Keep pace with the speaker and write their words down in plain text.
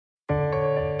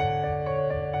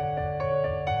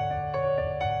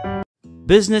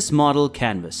Business Model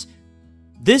Canvas.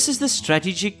 This is the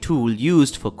strategic tool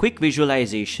used for quick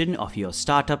visualization of your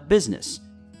startup business.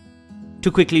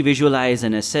 To quickly visualize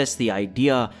and assess the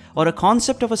idea or a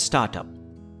concept of a startup,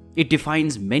 it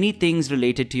defines many things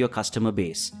related to your customer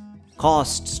base,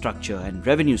 cost structure, and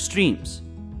revenue streams.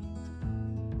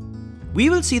 We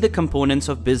will see the components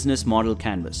of Business Model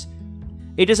Canvas.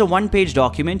 It is a one-page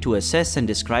document to assess and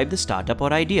describe the startup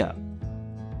or idea.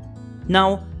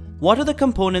 Now, what are the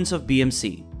components of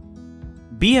BMC?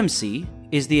 BMC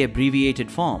is the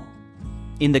abbreviated form.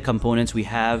 In the components we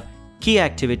have key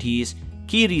activities,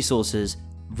 key resources,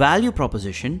 value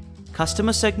proposition,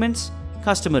 customer segments,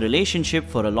 customer relationship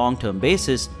for a long-term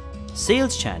basis,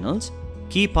 sales channels,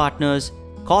 key partners,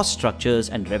 cost structures,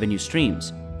 and revenue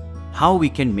streams. How we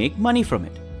can make money from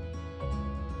it.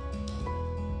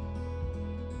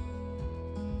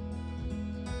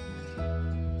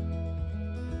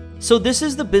 So this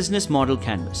is the Business Model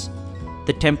Canvas.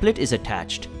 The template is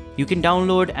attached. You can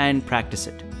download and practice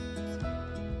it.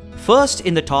 First,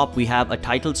 in the top, we have a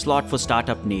title slot for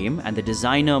startup name, and the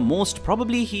designer, most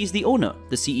probably he's the owner,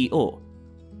 the CEO.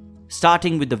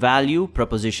 Starting with the value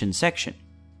proposition section.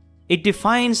 It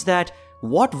defines that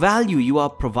what value you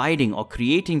are providing or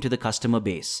creating to the customer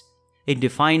base. It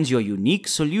defines your unique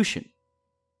solution.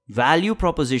 Value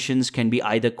propositions can be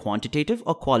either quantitative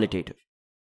or qualitative.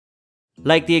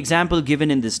 Like the example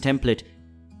given in this template,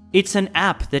 it's an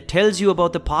app that tells you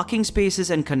about the parking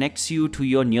spaces and connects you to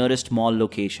your nearest mall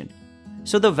location.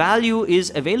 So the value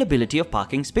is availability of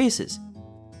parking spaces.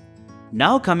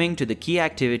 Now coming to the key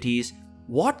activities,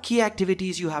 what key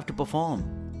activities you have to perform?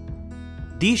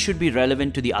 These should be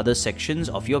relevant to the other sections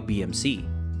of your BMC.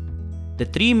 The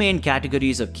three main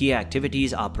categories of key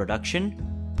activities are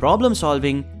production, problem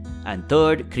solving, and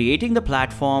third, creating the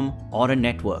platform or a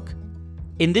network.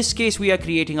 In this case, we are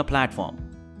creating a platform.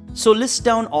 So list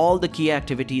down all the key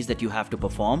activities that you have to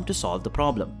perform to solve the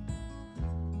problem.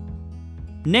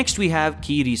 Next, we have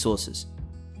key resources.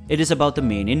 It is about the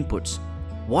main inputs.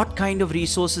 What kind of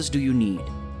resources do you need?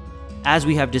 As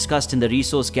we have discussed in the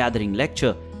resource gathering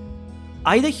lecture,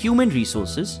 either human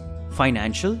resources,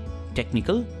 financial,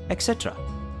 technical, etc.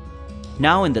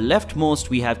 Now in the leftmost,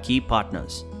 we have key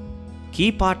partners. Key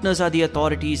partners are the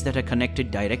authorities that are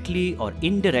connected directly or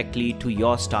indirectly to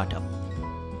your startup.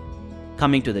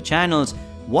 Coming to the channels,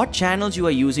 what channels you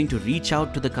are using to reach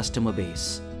out to the customer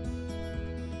base?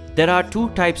 There are two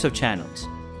types of channels,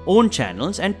 own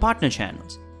channels and partner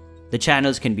channels. The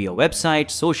channels can be a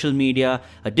website, social media,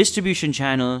 a distribution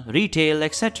channel, retail,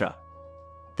 etc.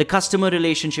 The customer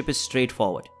relationship is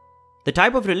straightforward. The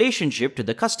type of relationship to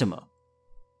the customer.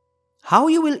 How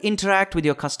you will interact with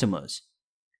your customers.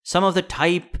 Some of the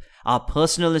type are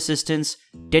personal assistance,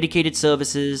 dedicated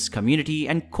services, community,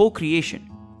 and co-creation.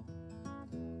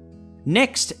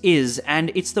 Next is,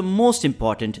 and it's the most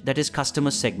important, that is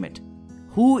customer segment.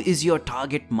 Who is your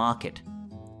target market?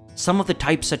 Some of the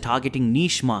types are targeting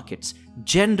niche markets,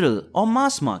 general or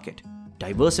mass market,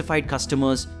 diversified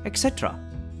customers, etc.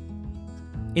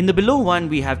 In the below one,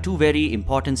 we have two very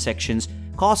important sections,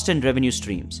 cost and revenue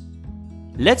streams.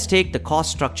 Let's take the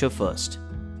cost structure first.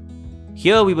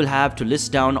 Here we will have to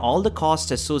list down all the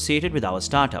costs associated with our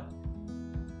startup.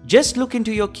 Just look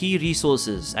into your key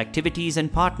resources, activities,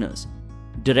 and partners,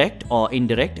 direct or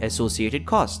indirect associated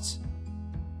costs.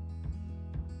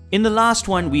 In the last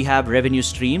one, we have revenue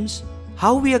streams,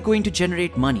 how we are going to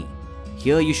generate money.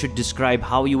 Here you should describe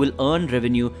how you will earn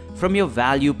revenue from your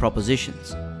value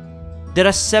propositions. There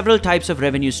are several types of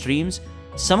revenue streams.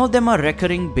 Some of them are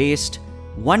recurring based,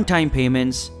 one-time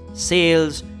payments,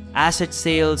 sales, asset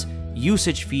sales,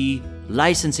 usage fee,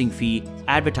 licensing fee,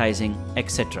 advertising,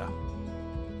 etc.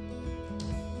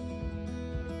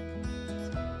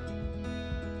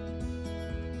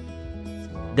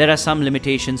 There are some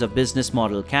limitations of Business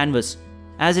Model Canvas,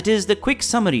 as it is the quick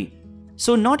summary,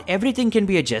 so not everything can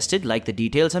be adjusted like the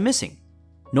details are missing.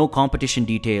 No competition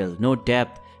detail, no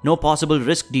depth, no possible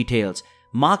risk details,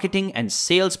 marketing and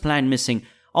sales plan missing,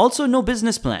 also no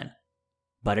business plan.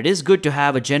 But it is good to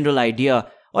have a general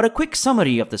idea or a quick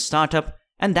summary of the startup,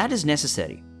 and that is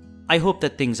necessary. I hope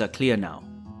that things are clear now.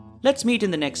 Let's meet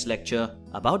in the next lecture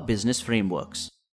about business frameworks.